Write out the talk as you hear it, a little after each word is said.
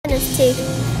us to?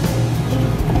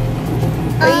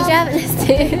 Where are you driving us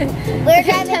to? We're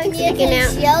driving to get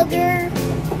sugar.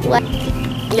 What?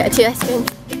 You got 2 ice creams.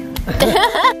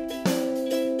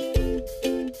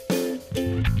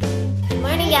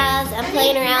 Morning guys, I'm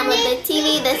playing around with the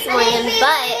TV this morning,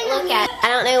 but look at it. I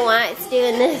don't know why it's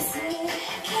doing this.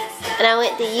 And I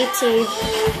went to YouTube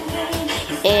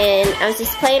and I was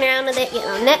just playing around with it, getting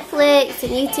on Netflix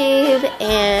and YouTube,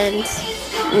 and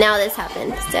now this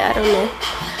happened, so I don't know.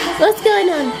 What's going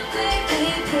on?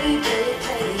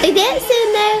 They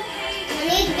dancing though. I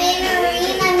need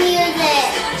ballerina music.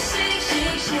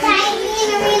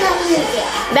 Ballerina music.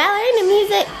 Ballerina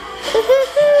music.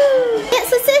 Woohoo!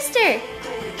 Dance with sister.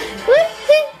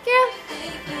 Woohoo, girl.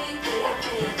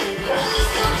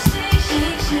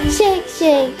 Shake,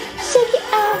 shake, shake it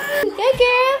off. Go,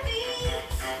 girl.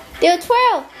 Do a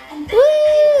twirl.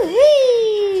 Woo-wee.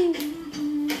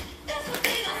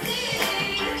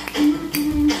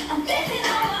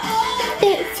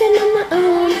 Dancing on my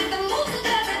own.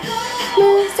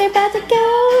 Moves are about to go.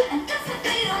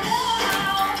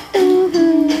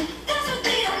 Ooh-hoo.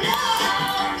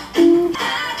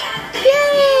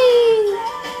 Yay!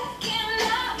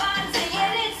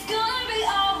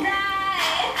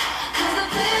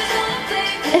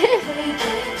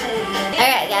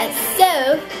 Alright guys, so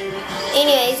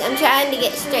anyways, I'm trying to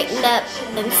get straightened up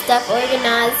and stuff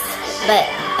organized, but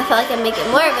I feel like I'm making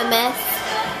more of a mess.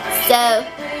 So,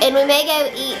 and we may go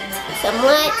eat some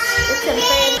lunch with some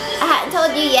friends. I hadn't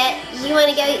told you yet. You want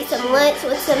to go eat some lunch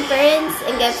with some friends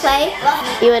and go play?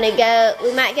 You want to go,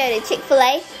 we might go to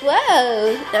Chick-fil-A.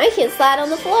 Whoa, now you can slide on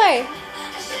the floor.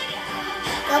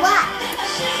 Go what?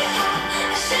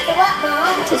 Go what,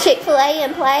 Mom? To Chick-fil-A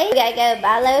and play. We gotta go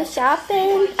buy low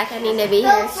shopping. Like I need to be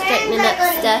here straightening up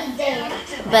stuff.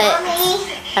 But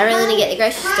I really need to get to the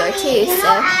grocery store too,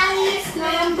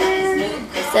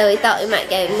 so we thought we might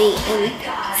go meet and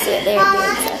see what they're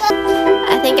doing. So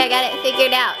I think I got it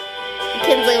figured out.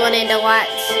 Kinsley wanted to watch.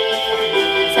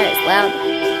 Sorry, it's loud.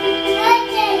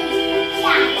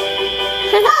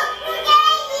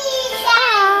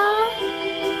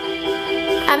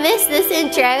 I missed this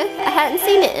intro. I hadn't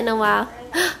seen it in a while.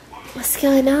 What's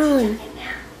going on?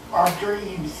 Our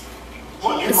dreams.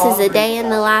 This is a day in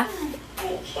the life.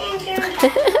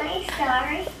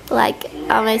 Like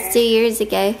almost 2 years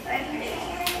ago.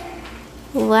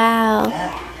 Wow.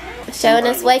 Showing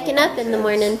us waking up in the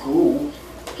morning.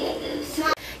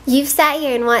 You've sat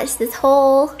here and watched this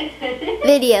whole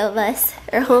video of us,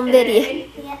 or home video.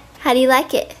 How do you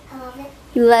like it? I love it.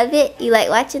 You love it? You like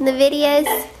watching the videos?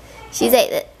 She's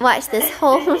watched this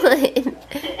whole one.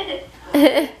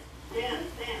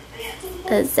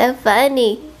 That's so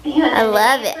funny. I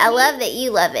love it. I love that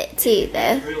you love it too,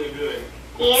 though.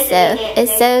 So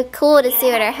it's so cool to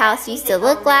see what our house used to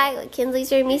look like, what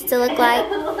Kinsley's room used to look like,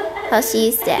 how she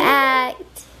used to act.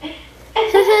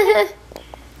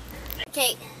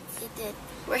 Okay,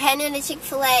 we're heading to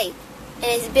Chick-fil-A, and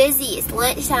it's busy. It's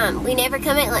lunchtime. We never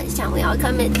come at lunchtime. We all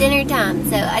come at dinner time.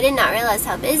 So I did not realize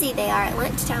how busy they are at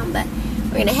lunchtime, but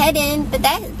we're gonna head in. But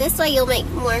this way you'll make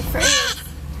more friends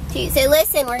too. So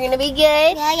listen, we're gonna be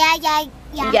good. Yeah.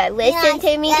 You gotta listen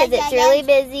to me because it's really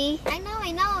busy. I know.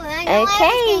 I know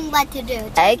everything what to do.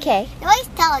 Okay. You always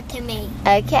tell it to me.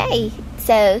 Okay.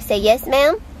 So say yes,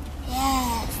 ma'am.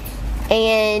 Yes.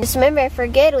 And just remember, if we're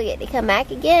good, we get to come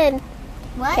back again.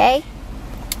 What? Okay?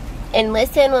 And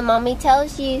listen when Mommy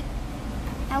tells you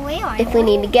And we are. if we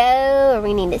need to go, or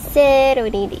we need to sit, or we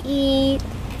need to eat.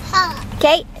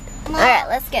 Okay? Alright,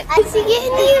 let's go. Is she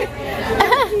getting you?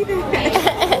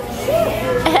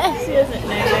 She doesn't know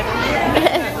that.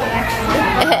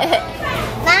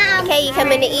 Mom. Okay, you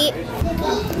coming to eat?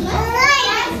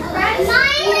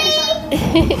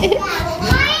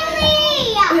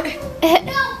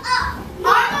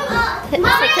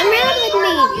 So come around with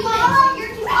me.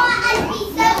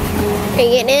 Are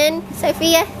you getting in,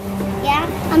 Sophia? Yeah,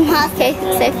 I'm hungry. Okay,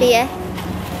 Sophia.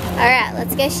 Alright,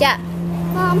 let's go shop.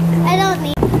 Mom, I don't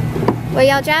need. Where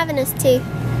y'all driving us to?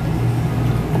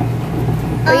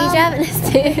 Where you driving us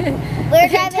to? We're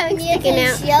driving Tongue's you sticking to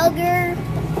out. sugar.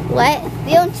 What?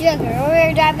 We want sugar.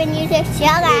 We're driving you to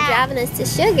sugar. You're driving us to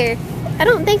sugar. I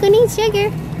don't think we need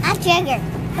sugar. Not sugar.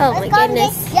 Oh Let's my go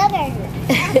goodness. get sugar.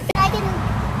 I can.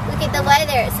 Look at the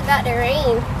weather. It's about to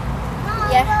rain. Mom,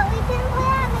 Yeah. but we can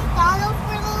play at McDonald's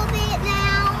for a little bit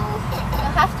now.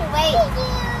 You'll have to wait.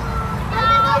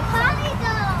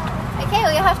 Okay,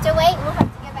 well you'll have to wait and we'll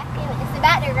have to go back in. It's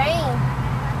about to rain.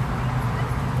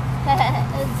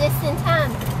 It was just in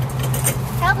time.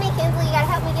 Help me, Kinsley. You gotta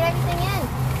help me get everything in.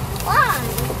 Why?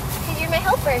 Because you're my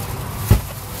helper.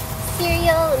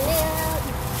 Cereal, milk.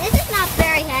 This is not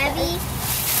very heavy.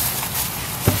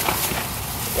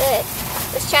 but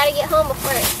let's try to get home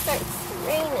before it starts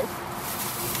raining.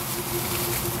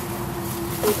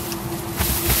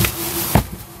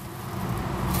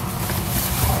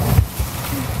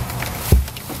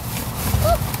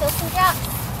 Oh, feel some drops.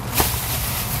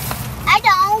 I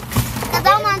don't, because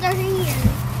I'm under here.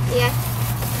 Yeah.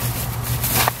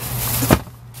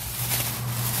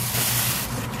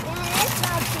 Yeah, it's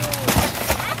not good.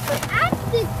 I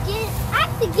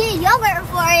have to get yogurt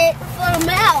for the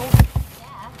milk.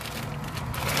 Yeah.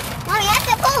 Mommy, I have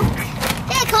to poke.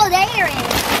 Get cold air in the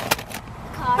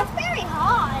car. It's very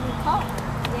hot in the car.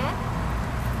 Yeah?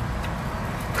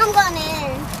 I'm going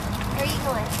in. Where are you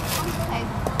going? Okay.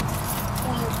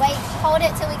 Can you wait, hold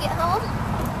it till we get home?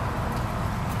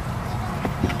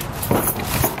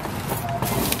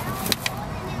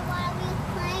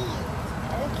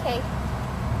 Okay.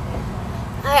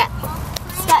 Alright.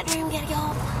 Spot dream, gotta go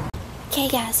home. Okay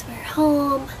guys, we're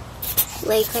home.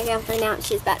 Lady Claire announced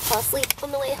she's about to fall asleep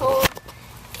on the way home.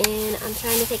 And I'm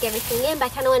trying to take everything in, but I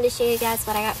kind of wanted to show you guys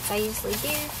what I got, because I usually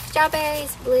do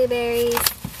strawberries, blueberries.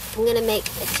 I'm going to make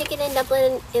a chicken and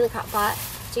dumpling in the crock pot,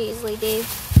 which I usually do.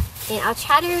 And I'll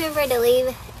try to remember to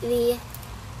leave the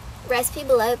recipe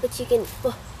below, but you can,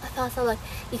 oh, I thought so. Look,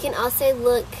 you can also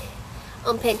look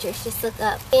on Pinterest. Just look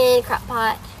up in crock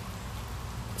pot,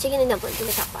 chicken and dumplings in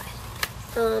the crock pot.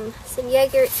 Some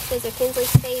yogurts, because they're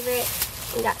Kinsley's favorite.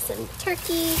 We got some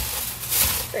turkey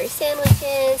for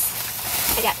sandwiches.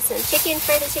 I got some chicken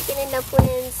for the chicken and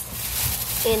dumplings,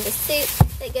 and the soup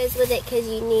that goes with it, because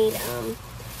you need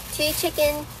 2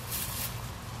 chicken,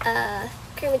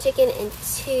 cream of chicken, and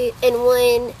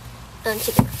 1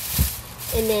 chicken.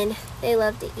 And then they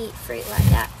love to eat fruit like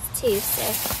that too. So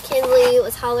Kinsley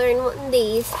was hollering wanting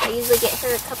these. I usually get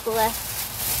her a couple of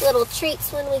little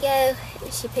treats when we go,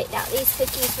 and she picked out these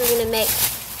cookies we're gonna make.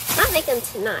 Not make them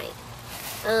tonight.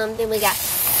 Then we got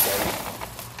some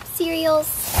cereals.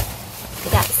 We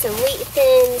got some wheat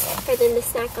thins for them to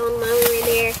snack on while we were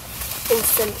there, and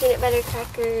some peanut butter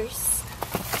crackers,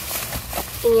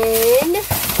 and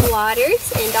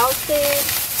waters, and dog food,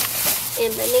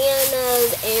 and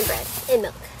bananas, and bread, and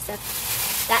milk. So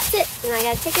that's it. And I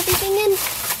gotta take everything in.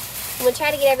 I'm gonna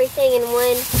try to get everything in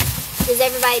one. Does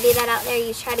everybody do that out there?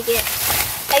 You try to get,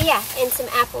 oh yeah, and some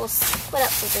apples. What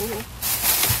else is in here?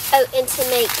 Oh, and to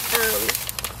make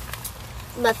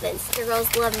muffins. The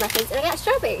girls love muffins. And I got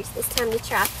strawberries this time to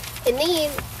try. And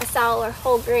these I saw are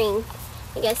whole green.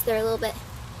 I guess they're a little bit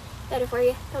better for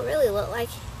you. Don't really look like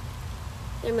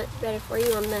they're much better for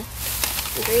you on the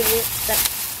ingredients. But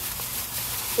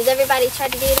does everybody try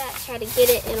to do that? Try to get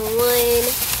it in one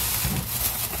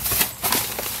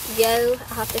go.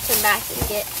 I'll have to come back and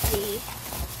get the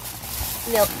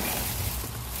milk.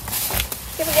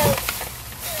 Here we go.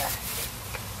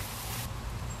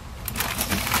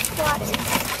 Water.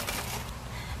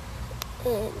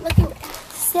 And looking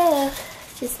around. So,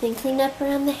 just been cleaning up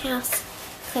around the house.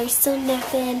 Claire's still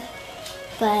napping,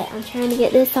 but I'm trying to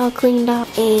get this all cleaned up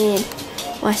and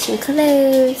washing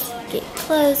clothes, get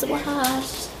clothes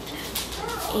washed,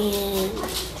 and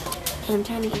I'm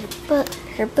trying to get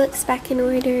her books back in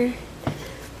order.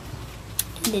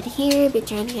 And then here, been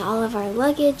trying to get all of our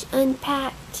luggage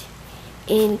unpacked,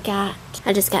 and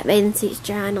I just got bathing suits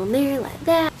drying on there like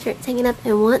that. Shirt's hanging up,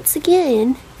 and once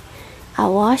again, I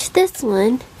washed this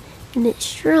one, and it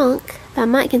shrunk, but I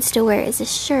might can still wear it as a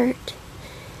shirt.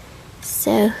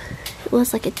 So, it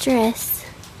was like a dress,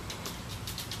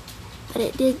 but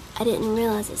I didn't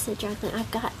realize it said dry clean.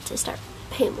 I've got to start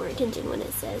paying more attention when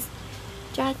it says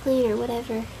dry clean or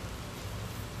whatever.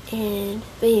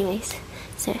 But anyways,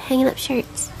 so hanging up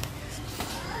shirts.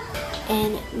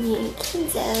 And me and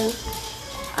Kenzo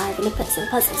are gonna put some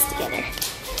puzzles together.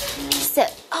 So,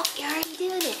 oh, you're already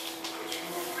doing it.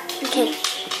 Okay,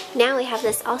 now we have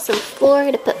this awesome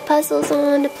floor to put puzzles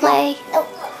on to play. Oh,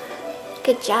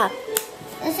 good job.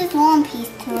 this is one piece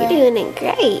to You're it. doing it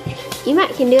great. You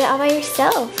might can do it all by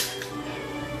yourself.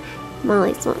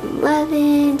 Molly's wanting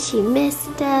loving. She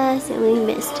missed us, and we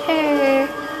missed her.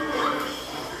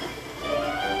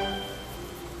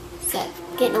 So,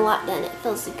 getting a lot done. It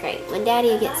feels great. When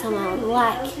Daddy gets home, I would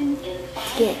like to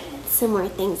get some more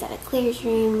things out of Claire's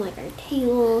room, like our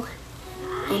table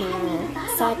and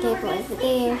our side table over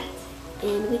there.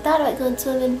 And we thought about going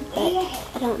swimming, but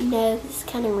I don't know. It's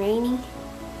kind of raining,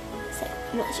 so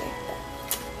I'm not sure. But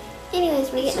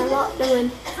anyways, we're getting a lot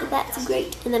done, so that's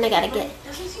great. And then I'm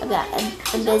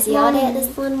busy all day at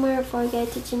this one before we go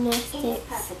to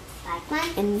gymnastics.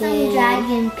 And then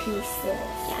dragon pieces.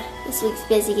 Yeah, this week's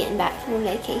busy getting back from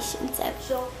vacation, so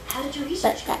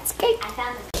but that's great.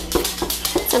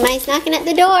 Somebody's knocking at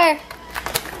the door.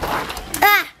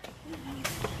 Ah!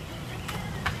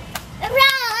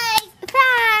 Run!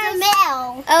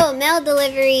 Oh, mail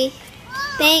delivery.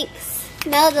 Thanks.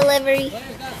 Mail delivery.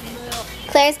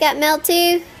 Claire's got mail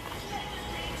too.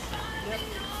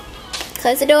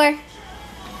 Close the door.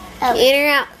 Oh. In or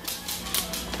out?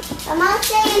 I'm not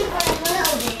staying for a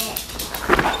little bit.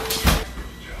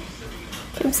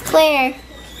 Comes Claire.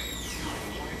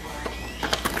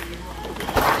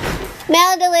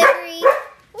 Mail delivery.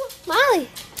 Ooh, Molly.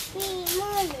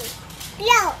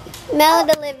 No. Mail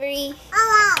delivery.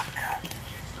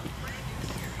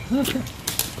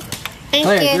 Thank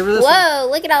Claire, you. give her this Whoa,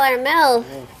 look at all our mail. For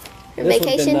This would have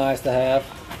vacation. been nice to have.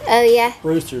 Oh, yeah.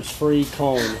 Rooster's free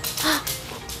cone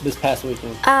this past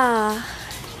weekend. Ah,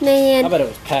 I man. bet it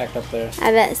was packed up there.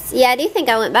 I bet. Yeah, I do think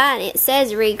I went by and it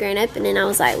says re-grand opening. I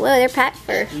was like, whoa, they're packed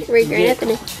for re-grand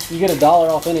opening. You get $1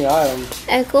 off any item.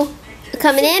 Oh, cool.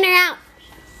 Coming in or out?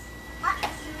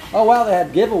 Oh wow, they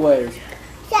had giveaways.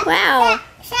 Wow.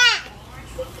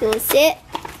 You want to sit?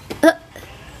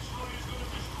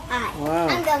 Wow.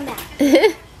 I'm going back.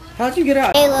 How'd you get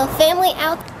out? A little family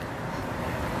out.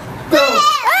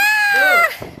 Ah!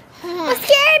 It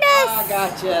scared us. I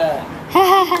gotcha.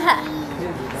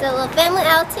 So a little family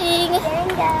outing.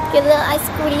 Get a little ice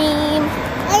cream.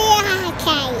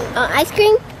 Okay. Ice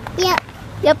cream? Yep.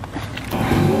 Yep.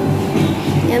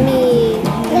 Yummy.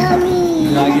 Yummy.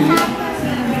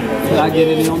 Did I get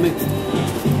any on me?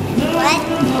 What?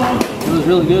 It was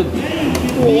really good.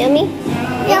 Yummy?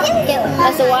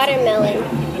 That's a watermelon.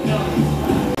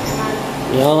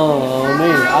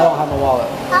 Yummy. I don't have a wallet.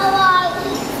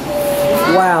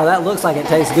 Wow, that looks like it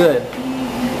tastes good.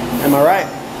 Am I right?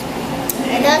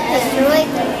 It does taste really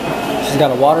good. She's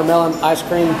got a watermelon ice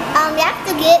cream. You have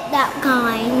to get that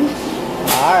kind.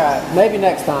 Alright, maybe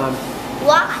next time.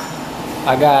 Why?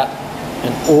 I got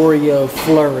an Oreo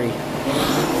flurry.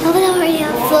 Look at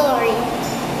Oreo flurry.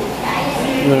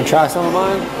 You want to try some of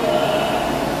mine?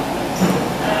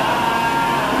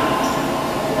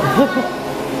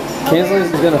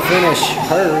 Kinsley's is going to finish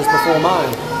hers before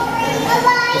mine.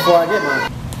 Before I get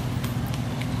mine.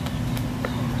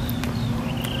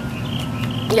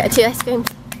 You got 2 ice creams.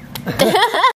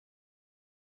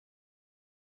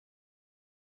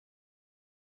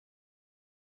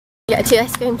 You got 2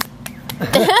 ice creams.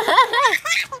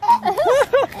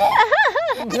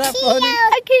 Isn't that funny?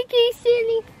 I could be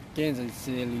silly. Kinsley's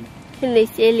silly. Silly,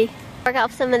 silly. Work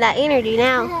off some of that energy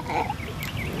now.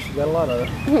 She got a lot of it.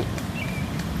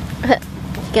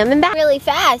 Coming back really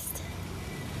fast.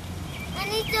 I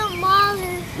need some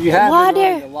water. You have Water. been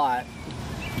running a lot.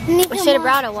 I need I should have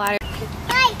brought a water.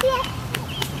 Right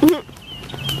here.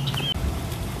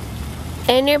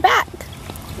 And you're back.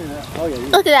 Yeah. Oh yeah.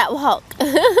 Look at that walk.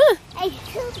 Hey,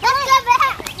 let's go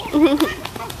back.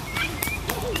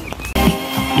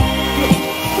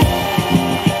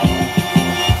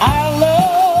 I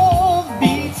love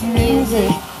beats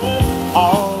music.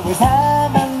 Always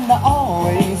have and I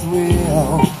always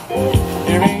will.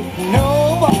 There ain't no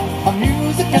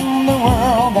music in the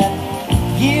world that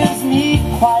gives me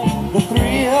quite the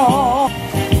thrill.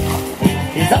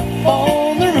 He's up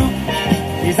on the roof,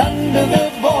 he's under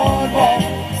the boardwalk.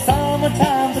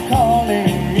 Summertime's a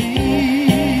calling me.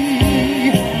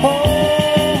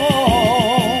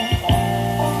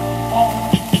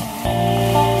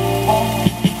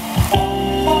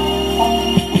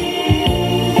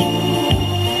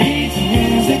 Beats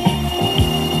music.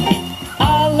 I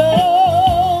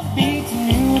love beats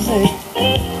music.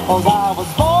 'Cause I was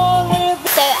born with.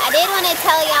 So I did want to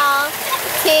tell y'all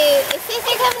is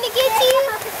sister coming to get you?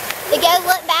 To go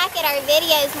look back at our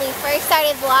videos when we first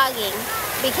started vlogging.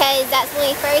 Because that's when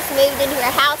we first moved into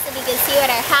our house and you can see what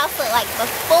our house looked like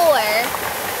before.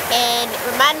 And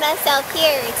remind myself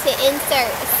here to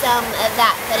insert some of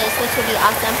that footage, which would be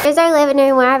awesome. Here's our living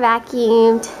room where I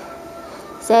vacuumed.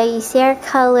 So you see our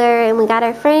color and we got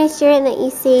our furniture in that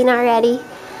you've seen already.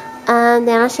 Then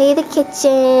I'll show you the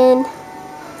kitchen.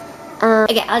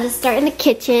 Okay, I'll just start in the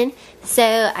kitchen. So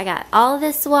I got all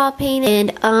this wall painted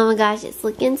and oh my gosh, it's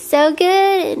looking so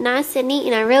good and nice and neat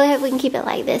and I really hope we can keep it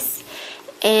like this.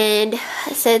 And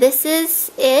so this is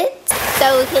it.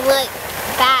 So we can look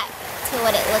back to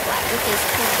what it looked like, which is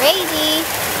crazy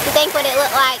to think what it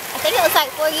looked like. I think it was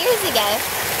like 4 years ago.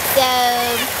 So,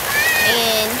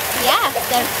 and yeah,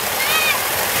 so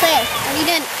Claire, what are you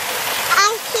doing?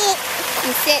 I sit.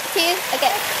 You sit too?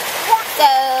 Okay. So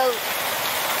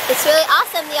it's really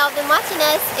awesome that y'all been watching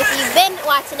us. If you've been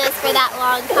watching us for that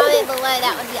long, comment below.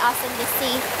 That would be awesome to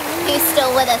see who's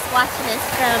still with us watching us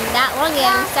from that long ago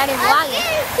we started vlogging.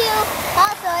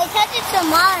 Also, I touched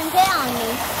some water and put it on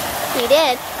me. You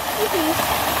did?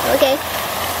 Okay.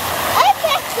 I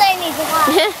think Claire needs a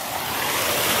water.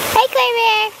 Hey Claire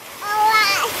Bear!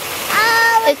 Alright.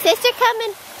 Is sister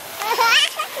coming?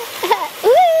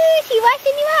 Woo! She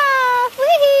washing you off.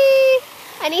 Woohoo!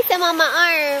 I need some on my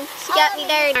arm. She got me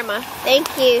dirty. Thank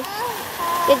you.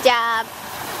 Good job.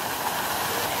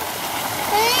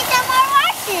 We need some more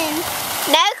washing.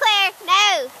 No, Claire.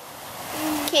 No.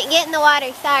 Can't get in the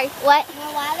water. Sorry. What?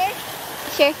 More water?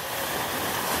 Sure.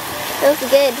 Smells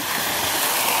good.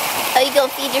 Oh, you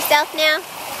gonna feed yourself now?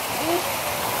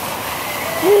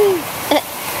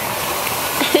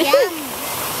 Yum.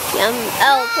 Yum.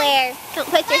 Oh, Claire. Don't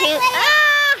put your hands.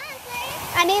 Ah!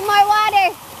 I need more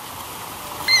water.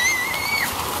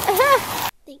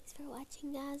 Thanks for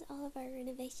watching, guys. All of our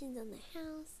renovations on the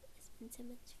house. It's been so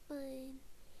much fun.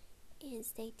 And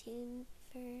stay tuned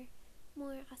for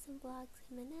more awesome vlogs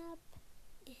coming up.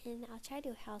 And I'll try to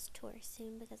do a house tour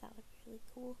soon because that would be really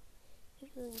cool.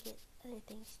 Maybe we can get other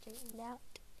things straightened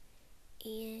out.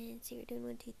 And so we were doing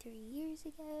 1, 2, 3 years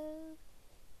ago.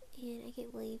 And I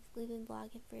can't believe we've been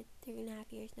vlogging for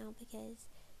 3.5 years now because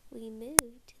we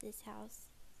moved to this house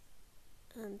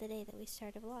the day that we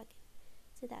started vlogging.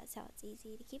 So that's how it's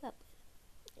easy to keep up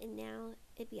with. And now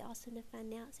it'd be awesome to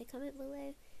find out. So comment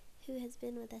below who has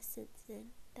been with us since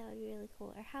then. That would be really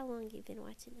cool. Or how long you've been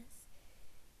watching us.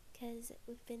 Because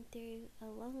we've been through a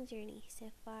long journey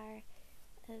so far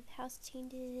of house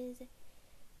changes,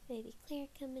 baby Claire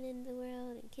coming into the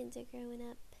world, and kids are growing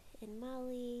up, and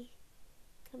Molly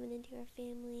coming into our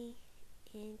family,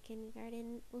 and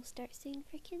kindergarten will start soon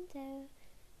for Kenzo.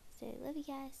 So love you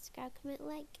guys. Subscribe, comment,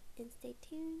 like, and stay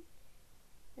tuned.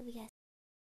 Love you guys.